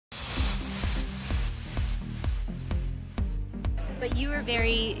But you're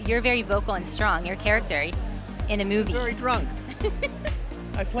very vocal and strong, your character in the movie. Very drunk.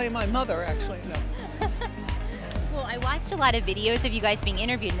 I play my mother, actually. No. Well, I watched a lot of videos of you guys being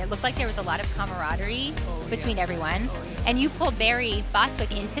interviewed, and it looked like there was a lot of camaraderie between everyone. Oh, yeah. And you pulled Barry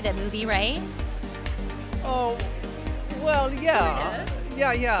Bostwick into the movie, right? Oh, well, yeah.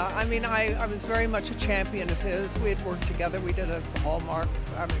 Yeah. I mean, I was very much a champion of his. We had worked together. We did a Hallmark.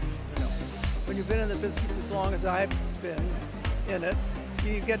 I mean, you know, when you've been in the business as long as I've been in it,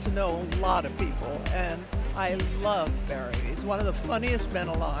 you get to know a lot of people. And I love Barry. He's one of the funniest men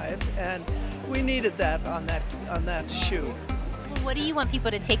alive, and we needed that on that shoot. Well, what do you want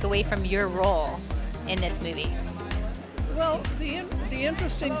people to take away from your role in this movie? Well, the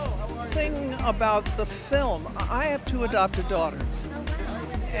interesting thing about the film, I have two adopted daughters,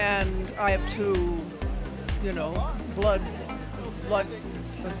 and I have two, you know, blood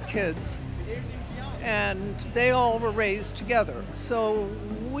kids, and they all were raised together. So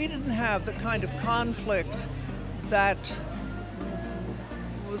we didn't have the kind of conflict that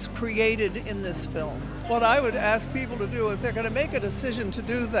was created in this film. What I would ask people to do, if they're going to make a decision to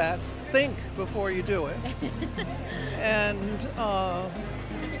do that, think before you do it. And I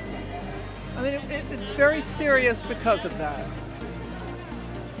mean, it's very serious because of that.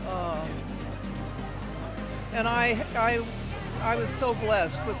 And I was so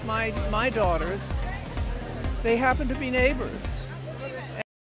blessed with my daughters. They happen to be neighbors.